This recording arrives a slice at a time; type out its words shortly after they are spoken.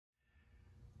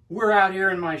We're out here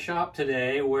in my shop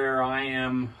today where I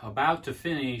am about to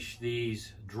finish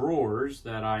these drawers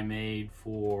that I made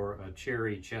for a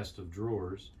cherry chest of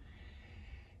drawers.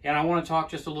 And I want to talk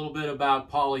just a little bit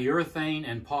about polyurethane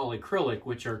and polycrylic,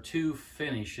 which are two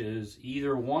finishes,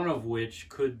 either one of which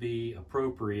could be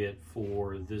appropriate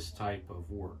for this type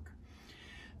of work.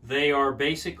 They are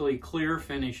basically clear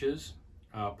finishes.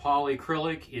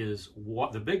 Polycrylic is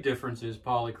what the big difference is.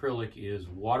 Polycrylic is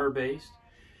water-based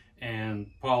and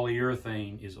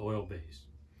polyurethane is oil-based.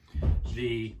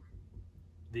 They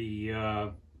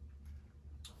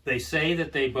say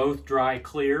that they both dry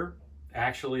clear.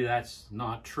 Actually, that's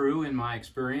not true in my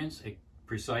experience,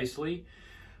 precisely.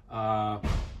 The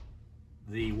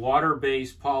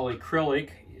water-based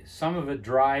polycrylic, some of it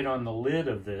dried on the lid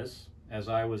of this, as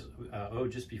I was,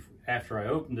 after I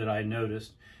opened it, I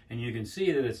noticed, and you can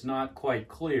see that it's not quite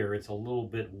clear. It's a little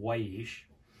bit whitish.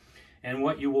 And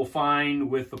what you will find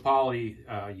with the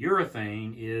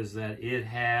polyurethane is that it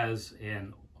has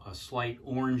a slight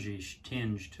orangish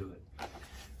tinge to it.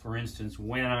 For instance,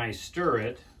 when I stir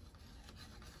it,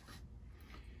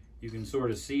 you can sort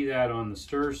of see that on the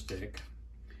stir stick.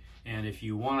 And if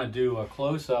you want to do a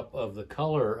close-up of the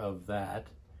color of that,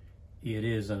 it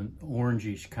is an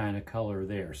orangish kind of color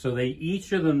there. So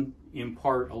each of them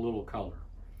impart a little color.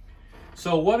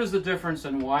 So what is the difference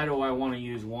and why do I want to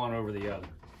use one over the other?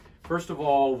 First of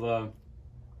all, the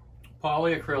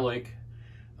polyacrylic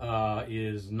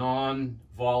is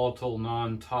non-volatile,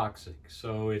 non-toxic.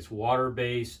 So it's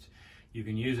water-based. You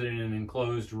can use it in an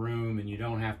enclosed room and you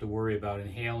don't have to worry about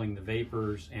inhaling the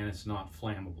vapors, and it's not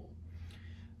flammable.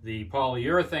 The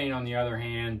polyurethane, on the other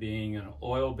hand, being an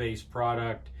oil-based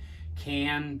product,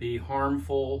 can be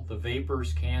harmful. The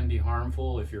vapors can be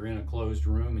harmful if you're in a closed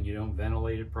room and you don't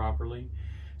ventilate it properly.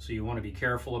 So you want to be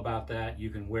careful about that. You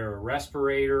can wear a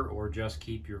respirator or just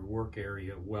keep your work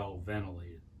area well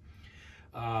ventilated.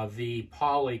 The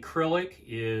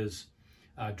polycrylic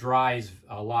dries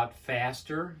a lot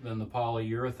faster than the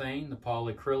polyurethane. The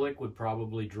polycrylic would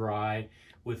probably dry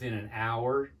within an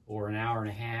hour or an hour and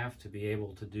a half to be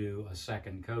able to do a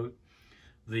second coat.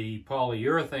 The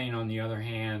polyurethane, on the other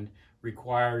hand,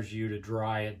 requires you to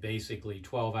dry it basically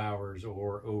 12 hours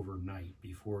or overnight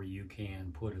before you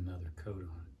can put another coat on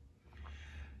it.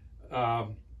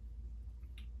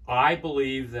 I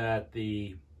believe that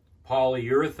the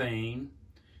polyurethane,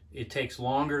 it takes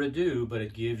longer to do, but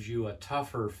it gives you a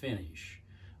tougher finish,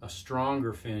 a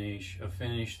stronger finish, a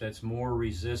finish that's more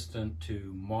resistant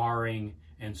to marring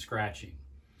and scratching.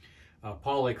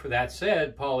 That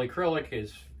said,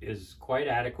 polycrylic is quite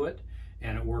adequate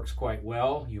and it works quite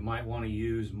well. You might want to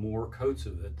use more coats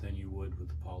of it than you would with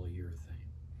the polyurethane.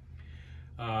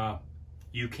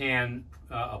 You can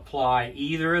apply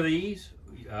either of these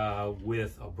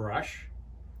with a brush.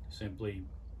 Simply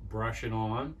brush it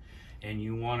on, and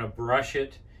you want to brush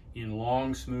it in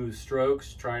long, smooth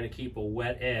strokes. Try to keep a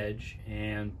wet edge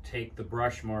and take the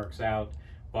brush marks out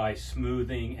by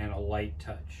smoothing and a light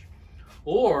touch.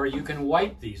 Or you can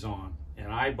wipe these on,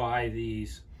 and I buy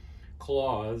these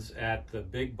cloths at the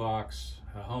big box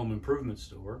home improvement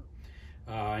store,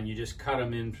 and you just cut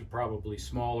them into probably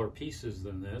smaller pieces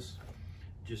than this.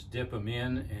 Just dip them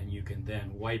in and you can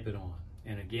then wipe it on.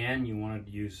 And again, you want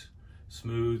to use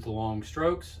smooth, long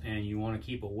strokes, and you want to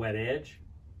keep a wet edge.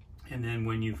 And then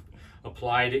when you've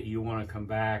applied it, you want to come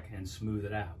back and smooth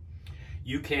it out.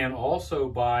 You can also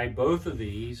buy both of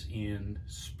these in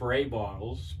spray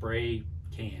bottles, spray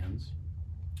cans,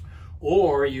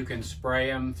 or you can spray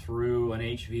them through an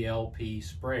HVLP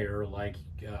sprayer like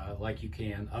you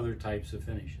can other types of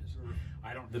finishes.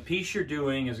 The piece you're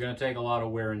doing is going to take a lot of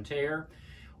wear and tear,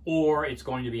 or it's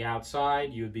going to be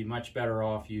outside. You would be much better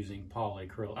off using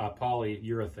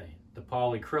polyurethane. The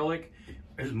polycrylic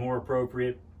is more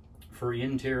appropriate for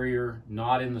interior,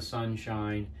 not in the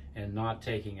sunshine, and not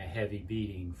taking a heavy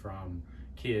beating from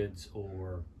kids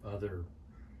or other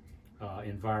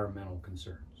environmental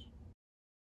concerns.